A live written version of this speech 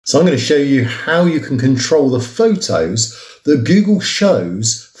So I'm going to show you how you can control the photos that Google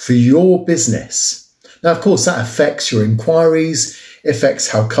shows for your business. Now, of course, that affects your inquiries, affects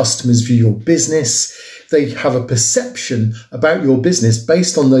how customers view your business. They have a perception about your business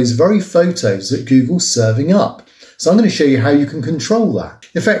based on those very photos that Google's serving up. So I'm going to show you how you can control that.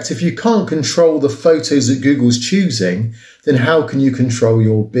 In fact, if you can't control the photos that Google's choosing, then how can you control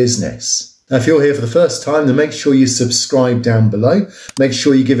your business? Now, if you're here for the first time, then make sure you subscribe down below. Make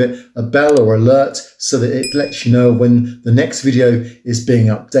sure you give it a bell or alert so that it lets you know when the next video is being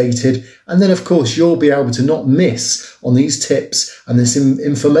updated. And then, of course, you'll be able to not miss on these tips and this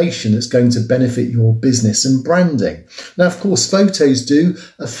information that's going to benefit your business and branding. Now, of course, photos do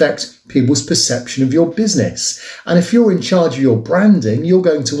affect people's perception of your business. And if you're in charge of your branding, you're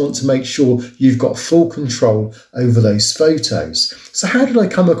going to want to make sure you've got full control over those photos. So how did I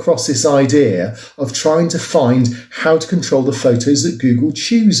come across this idea of trying to find how to control the photos that Google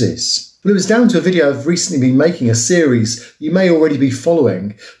chooses? Well, it was down to a video I've recently been making, a series you may already be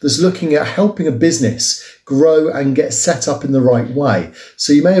following, that's looking at helping a business grow and get set up in the right way.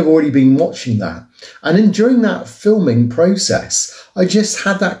 So you may have already been watching that. And during that filming process, I just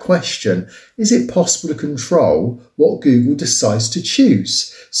had that question, is it possible to control what Google decides to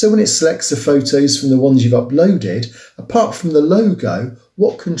choose? So when it selects the photos from the ones you've uploaded, apart from the logo,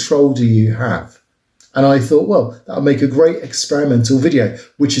 what control do you have? And I thought, well, that would make a great experimental video,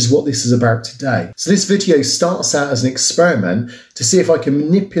 which is what this is about today. So this video starts out as an experiment to see if I can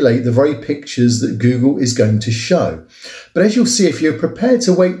manipulate the very pictures that Google is going to show. But as you'll see, if you're prepared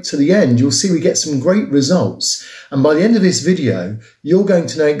to wait to the end, you'll see we get some great results. And by the end of this video, you're going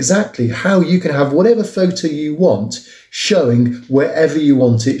to know exactly how you can have whatever photo you want showing wherever you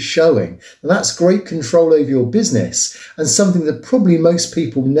want it showing. And that's great control over your business and something that probably most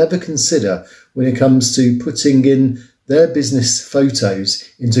people never consider when it comes to putting in their business photos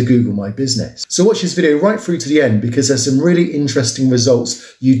into Google My Business. So watch this video right through to the end because there's some really interesting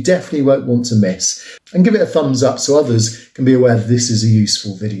results you definitely won't want to miss. And give it a thumbs up so others can be aware that this is a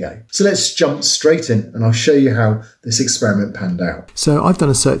useful video. So let's jump straight in and I'll show you how this experiment panned out. So I've done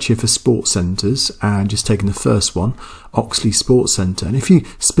a search here for sports centres and just taken the first one, Oxley Sports Centre. And if you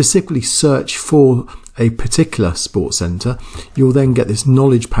specifically search for a particular sports centre, you'll then get this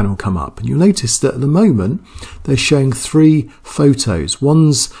knowledge panel come up. And you'll notice that at the moment, they're showing 3 photos.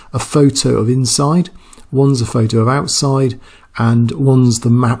 One's a photo of inside, one's a photo of outside, and one's the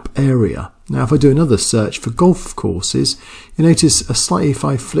map area. Now, if I do another search for golf courses, you notice if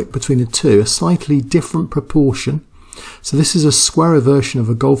I flick between the two, a slightly different proportion. So this is a squarer version of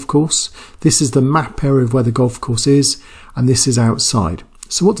a golf course. This is the map area of where the golf course is, and this is outside.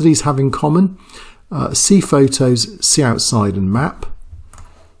 So what do these have in common? See photos, see outside and map.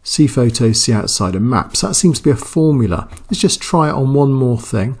 See photos, see outside and map. So that seems to be a formula. Let's just try it on one more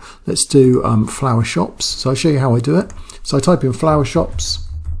thing. Let's do flower shops. So I'll show you how I do it. So I type in flower shops.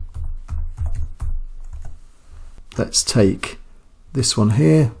 Let's take this one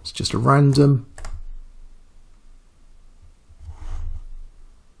here. It's just a random.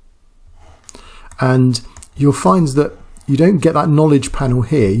 And you'll find that you don't get that knowledge panel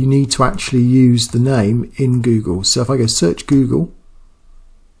here. You need to actually use the name in Google. So if I go search Google,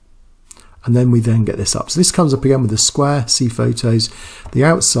 and then we then get this up. So this comes up again with the square, see photos, the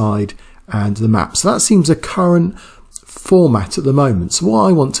outside, and the map. So that seems a current format at the moment. So what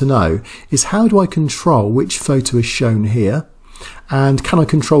I want to know is how do I control which photo is shown here? And can I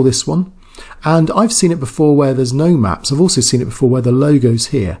control this one? And I've seen it before where there's no maps. I've also seen it before where the logo's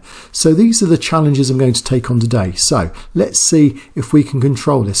here. So these are the challenges I'm going to take on today. So let's see if we can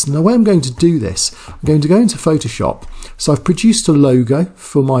control this. And the way I'm going to do this, I'm going to go into Photoshop. So I've produced a logo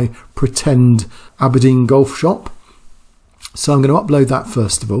for my pretend Aberdeen golf shop. So I'm going to upload that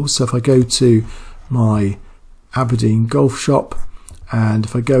first of all. So if I go to my Aberdeen golf shop, and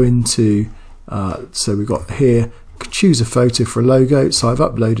if I go into, so we've got here, choose a photo for a logo. So I've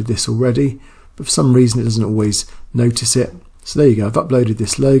uploaded this already, but for some reason it doesn't always notice it. So there you go, I've uploaded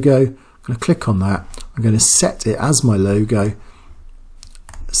this logo. I'm going to click on that. I'm going to set it as my logo,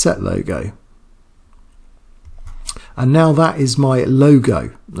 set logo. And now that is my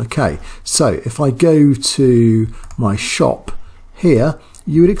logo. Okay, so if I go to my shop here,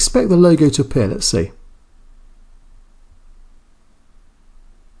 you would expect the logo to appear. Let's see.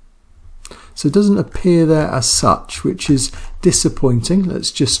 So it doesn't appear there as such, which is disappointing. Let's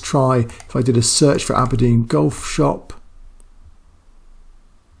just try, if I did a search for Aberdeen golf shop.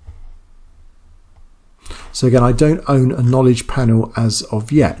 So again, I don't own a knowledge panel as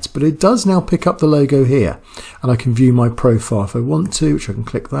of yet, but it does now pick up the logo here, and I can view my profile if I want to, which I can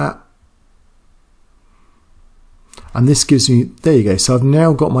click that. And this gives me, there you go. So I've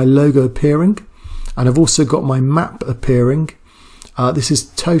now got my logo appearing, and I've also got my map appearing. This is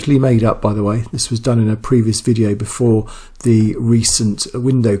totally made up, by the way. This was done in a previous video before the recent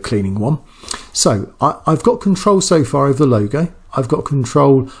window cleaning one. So I've got control so far over the logo. I've got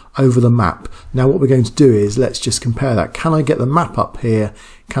control over the map. Now what we're going to do is let's just compare that. Can I get the map up here?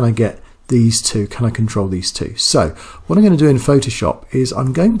 Can I get these two? Can I control these two? So what I'm going to do in Photoshop is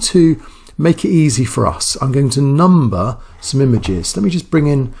I'm going to make it easy for us. I'm going to number some images. Let me just bring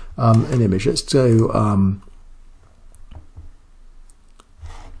in an image. Let's go,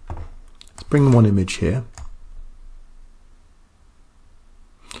 let's bring one image here.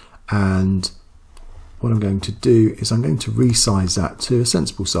 And what I'm going to do is I'm going to resize that to a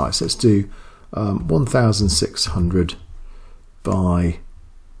sensible size. Let's do 1600 by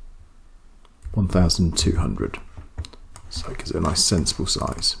 1200. So it gives it a nice sensible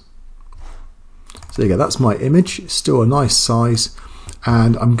size. So there you go, that's my image. It's still a nice size,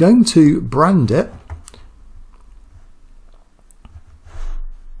 and I'm going to brand it.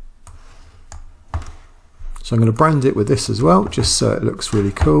 So I'm going to brand it with this as well, just so it looks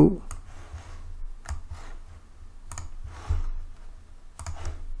really cool.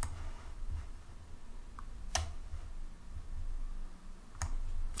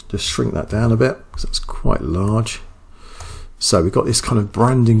 Just shrink that down a bit because that's quite large. So we've got this kind of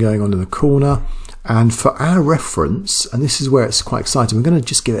branding going on in the corner, and for our reference, and this is where it's quite exciting, we're going to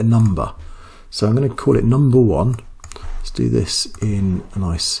just give it a number. So I'm going to call it number 1. Let's do this in a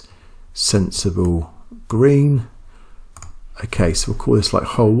nice sensible green. Okay, so we'll call this like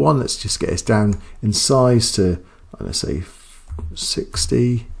hole 1. Let's just get this down in size to, let's say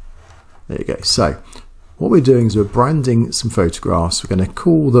 60. There you go. So what we're doing is we're branding some photographs. We're going to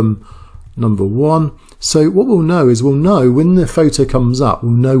call them number 1. So what we'll know is we'll know when the photo comes up,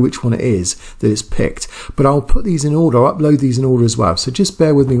 we'll know which one it is that it's picked. But I'll put these in order, I'll upload these in order as well. So just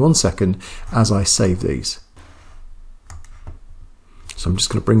bear with me 1 second as I save these. So I'm just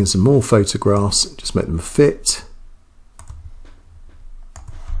going to bring in some more photographs, just make them fit.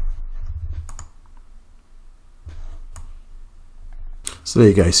 So there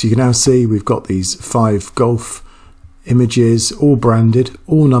you go. So you can now see we've got these 5 golf images, all branded,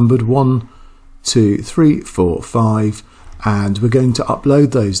 all numbered 1, 2, 3, 4, 5, and we're going to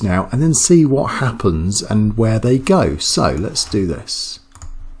upload those now and then see what happens and where they go. So let's do this.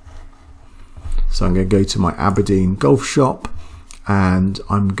 So I'm going to go to my Aberdeen golf shop, and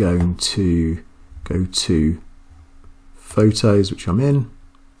I'm going to go to photos, which I'm in.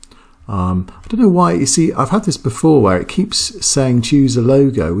 I don't know why, you see, I've had this before where it keeps saying choose a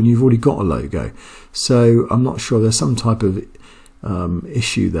logo when you've already got a logo. So I'm not sure, there's some type of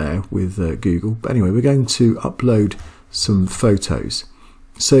issue there with Google. But anyway, we're going to upload some photos.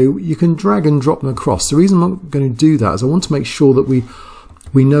 So you can drag and drop them across. The reason I'm going to do that is I want to make sure that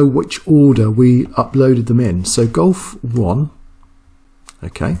we know which order we uploaded them in. So golf 1,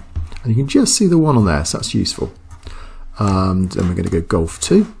 okay, and you can just see the 1 on there, so that's useful. And then we're going to go golf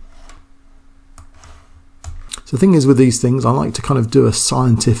 2. So the thing is with these things, I like to kind of do a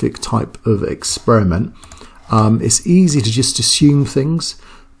scientific type of experiment. It's easy to just assume things,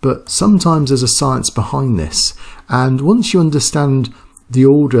 but sometimes there's a science behind this. And once you understand the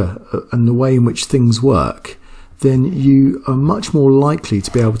order and the way in which things work, then you are much more likely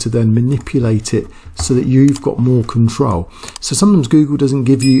to be able to then manipulate it so that you've got more control. So sometimes Google doesn't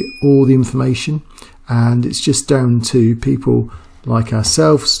give you all the information, and it's just down to people like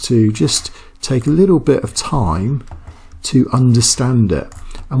ourselves to just take a little bit of time to understand it.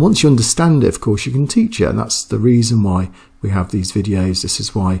 And once you understand it, of course, you can teach it. And that's the reason why we have these videos. This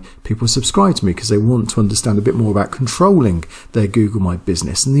is why people subscribe to me, because they want to understand a bit more about controlling their Google My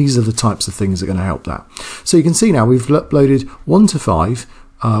Business. And these are the types of things that are going to help that. So you can see now we've uploaded 1 to 5.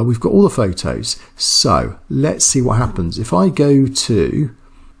 We've got all the photos. So let's see what happens. If I go to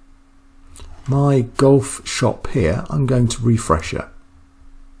my golf shop here, I'm going to refresh it.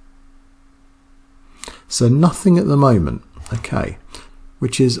 So nothing at the moment, okay,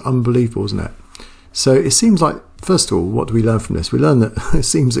 which is unbelievable, isn't it? So it seems like, first of all, what do we learn from this? We learn that it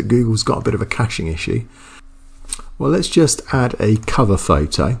seems that Google's got a bit of a caching issue. Well, let's just add a cover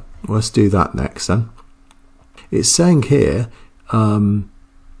photo. Well, let's do that next then. It's saying here,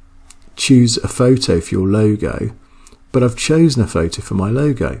 choose a photo for your logo, but I've chosen a photo for my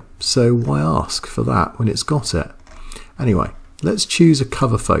logo. So why ask for that when it's got it? Anyway, let's choose a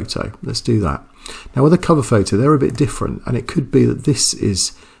cover photo. Let's do that. Now with a cover photo, they're a bit different, and it could be that this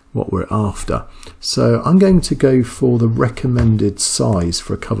is what we're after. So I'm going to go for the recommended size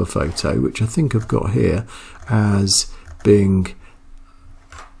for a cover photo, which I think I've got here as being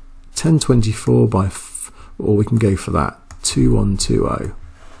 1024 by or we can go for that 2120.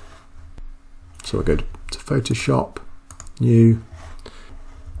 So I'll go to Photoshop, new.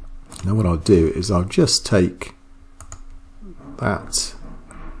 Now what I'll do is I'll just take that,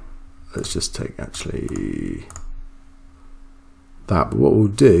 let's just take actually that, but what we'll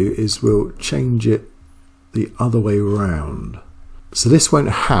do is we'll change it the other way around. So this won't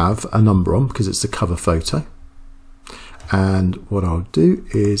have a number on because it's the cover photo. And what I'll do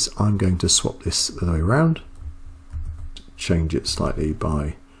is I'm going to swap this the other way around, change it slightly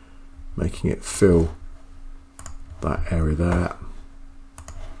by making it fill that area there.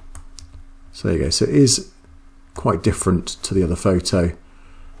 So there you go. So it is quite different to the other photo.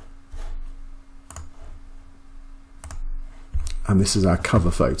 And this is our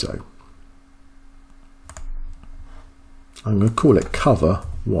cover photo. I'm going to call it cover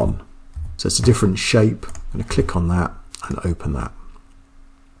 1. So it's a different shape. I'm going to click on that and open that.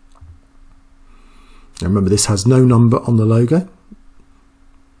 Now remember, this has no number on the logo.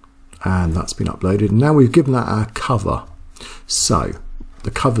 And that's been uploaded. And now we've given that our cover. So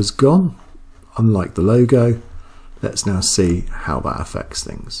the cover's gone, unlike the logo. Let's now see how that affects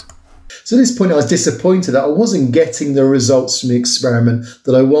things. So at this point I was disappointed that I wasn't getting the results from the experiment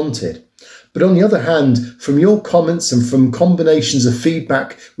that I wanted. But on the other hand, from your comments and from combinations of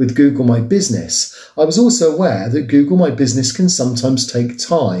feedback with Google My Business, I was also aware that Google My Business can sometimes take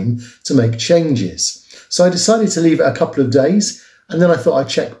time to make changes. So I decided to leave it a couple of days, and then I thought I'd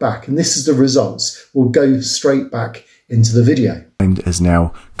check back, and this is the results. We'll go straight back into the video. Has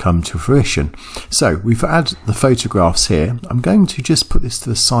now come to fruition. So we've added the photographs here. I'm going to just put this to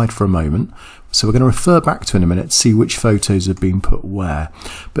the side for a moment. So we're going to refer back to in a minute to see which photos have been put where.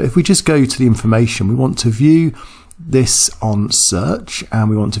 But if we just go to the information, we want to view this on search and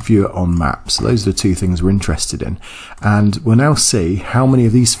we want to view it on maps. So those are the two things we're interested in. And we'll now see how many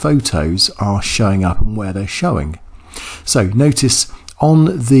of these photos are showing up and where they're showing. So notice on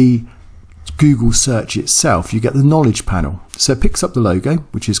the Google search itself, you get the knowledge panel. So it picks up the logo,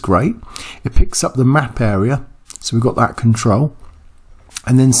 which is great. It picks up the map area. So we've got that control.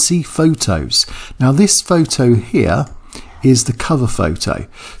 And then see photos. Now this photo here is the cover photo.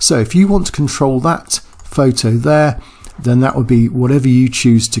 So if you want to control that photo there, then that would be whatever you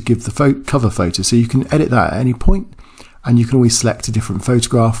choose to give the cover photo. So you can edit that at any point, and you can always select a different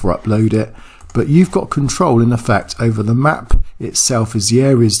photograph or upload it. But you've got control in effect over the map itself as the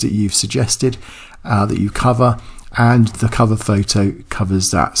areas that you've suggested that you cover, and the cover photo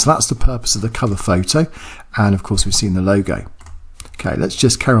covers that. So that's the purpose of the cover photo, and of course we've seen the logo. Okay, let's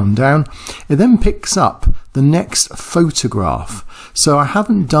just carry on down. It then picks up the next photograph. So I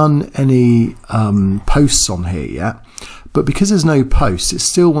haven't done any posts on here yet, but because there's no post, it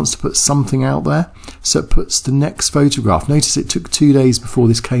still wants to put something out there. So it puts the next photograph. Notice it took 2 days before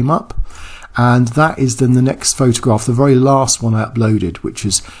this came up. And that is then the next photograph, the very last one I uploaded, which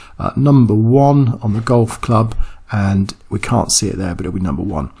is number 1 on the golf club. And we can't see it there, but it'll be number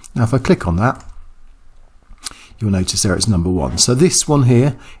 1. Now if I click on that, you'll notice there it's number 1. So this one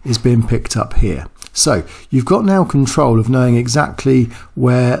here is being picked up here. So you've got now control of knowing exactly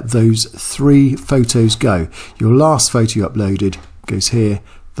where those 3 photos go. Your last photo you uploaded goes here,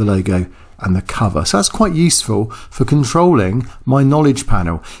 the logo and the cover. So that's quite useful for controlling my knowledge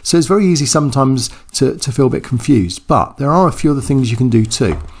panel. So it's very easy sometimes to feel a bit confused, but there are a few other things you can do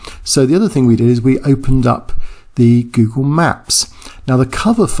too. So the other thing we did is we opened up the Google Maps. Now the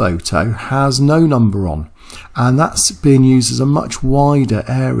cover photo has no number on, and that's being used as a much wider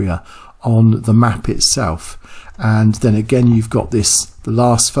area on the map itself. And then again you've got this, the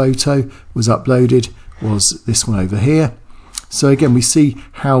last photo was uploaded was this one over here. So again we see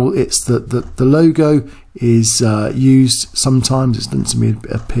how it's the logo is used sometimes. It doesn't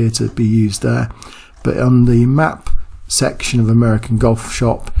appear to be used there, but on the map section of American Golf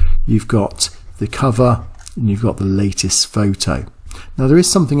Shop you've got the cover and you've got the latest photo. Now there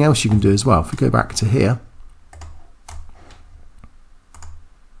is something else you can do as well. If we go back to here,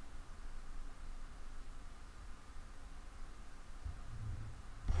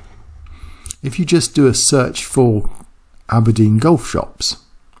 if you just do a search for Aberdeen golf shops,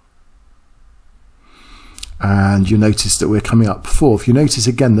 and you notice that we're coming up 4. If you notice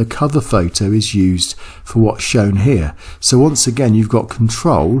again, the cover photo is used for what's shown here. So once again, you've got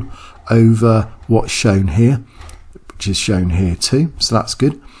control over what's shown here, which is shown here too. So that's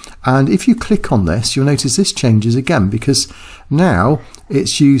good. And if you click on this, you'll notice this changes again, because now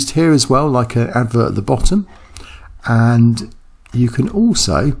it's used here as well, like an advert at the bottom. And you can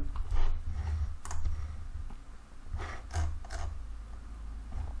also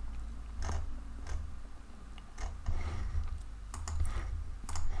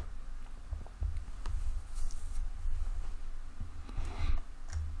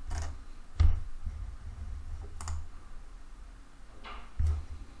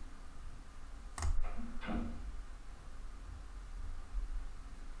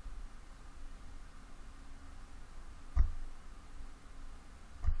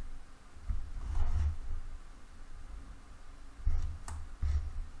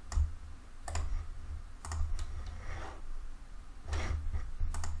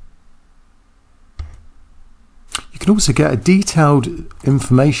can also get a detailed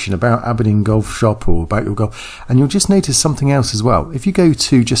information about Aberdeen Golf Shop or about your golf, and you'll just notice something else as well. If you go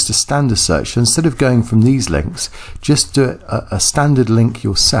to just a standard search, instead of going from these links, just do a standard link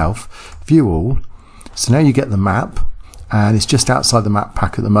yourself, view all. So now you get the map, and it's just outside the map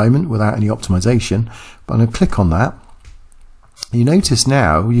pack at the moment without any optimization, but I'm going to click on that. You notice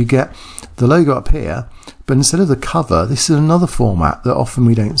now you get the logo up here, but instead of the cover, this is another format that often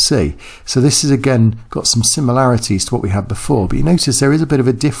we don't see. So this is again got some similarities to what we had before, but you notice there is a bit of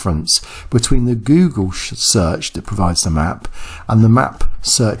a difference between the Google search that provides the map and the map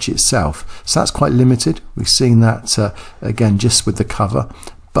search itself. So that's quite limited. We've seen that again just with the cover,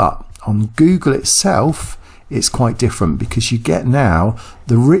 but on Google itself, it's quite different because you get now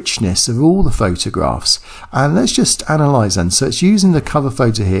the richness of all the photographs. And let's just analyze them. So it's using the cover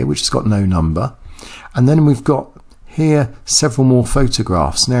photo here, which has got no number. And then we've got here several more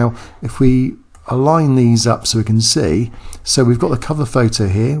photographs. Now, if we align these up so we can see, so we've got the cover photo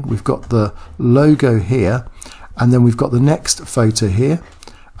here, we've got the logo here, and then we've got the next photo here,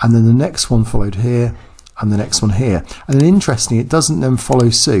 and then the next one followed here, and the next one here. And then interestingly, it doesn't then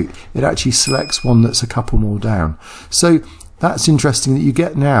follow suit. It actually selects one that's a couple more down. So that's interesting that you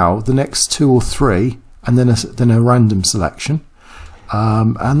get now the next 2 or 3 and then a random selection.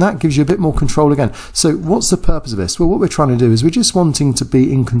 And that gives you a bit more control again. So what's the purpose of this? Well, what we're trying to do is we're just wanting to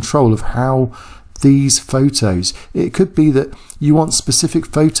be in control of how these photos, it could be that you want specific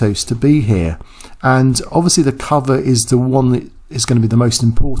photos to be here. And obviously the cover is the one that is going to be the most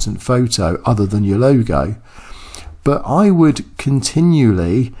important photo other than your logo, but I would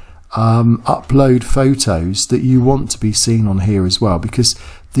continually upload photos that you want to be seen on here as well, because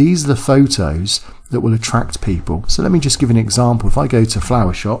these are the photos that will attract people. So let me just give an example. If I go to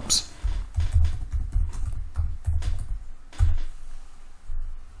flower shops,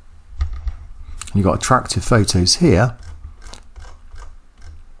 you've got attractive photos here,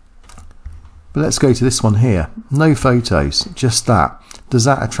 but let's go to this one here. No photos, just that. Does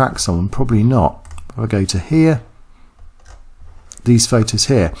that attract someone? Probably not. If I go to here, these photos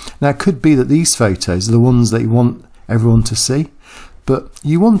here. Now it could be that these photos are the ones that you want everyone to see, but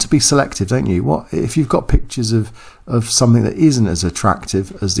you want to be selective, don't you? What if you've got pictures of something that isn't as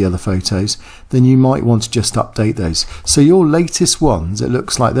attractive as the other photos, then you might want to just update those. So your latest ones, it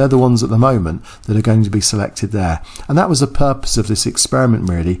looks like they're the ones at the moment that are going to be selected there. And that was the purpose of this experiment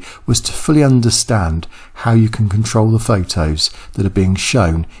really, was to fully understand how you can control the photos that are being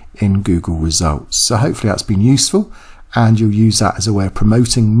shown in Google results. So hopefully that's been useful, and you'll use that as a way of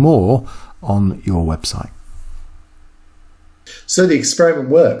promoting more on your website. So the experiment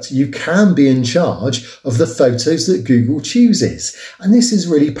worked. You can be in charge of the photos that Google chooses. And this is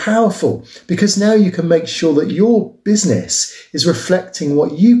really powerful because now you can make sure that your business is reflecting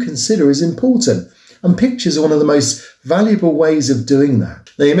what you consider is important. And pictures are one of the most valuable ways of doing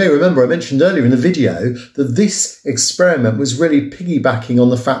that. Now you may remember I mentioned earlier in the video that this experiment was really piggybacking on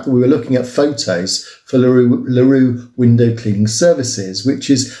the fact that we were looking at photos for LaRue Window Cleaning Services, which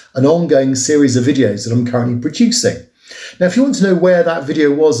is an ongoing series of videos that I'm currently producing. Now, if you want to know where that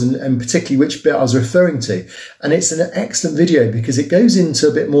video was and particularly which bit I was referring to, and it's an excellent video because it goes into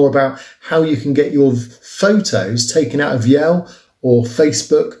a bit more about how you can get your photos taken out of Yelp or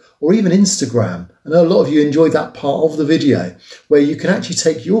Facebook or even Instagram. I know a lot of you enjoyed that part of the video where you can actually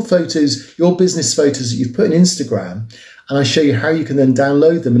take your photos, your business photos that you've put in Instagram, and I show you how you can then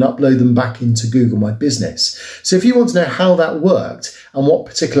download them and upload them back into Google My Business. So if you want to know how that worked and what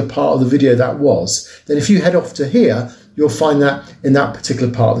particular part of the video that was, then if you head off to here, you'll find that in that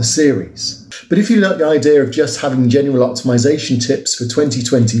particular part of the series. But if you like the idea of just having general optimization tips for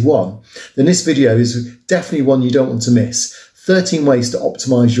 2021, then this video is definitely one you don't want to miss. 13 ways to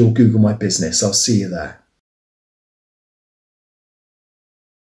optimize your Google My Business. I'll see you there.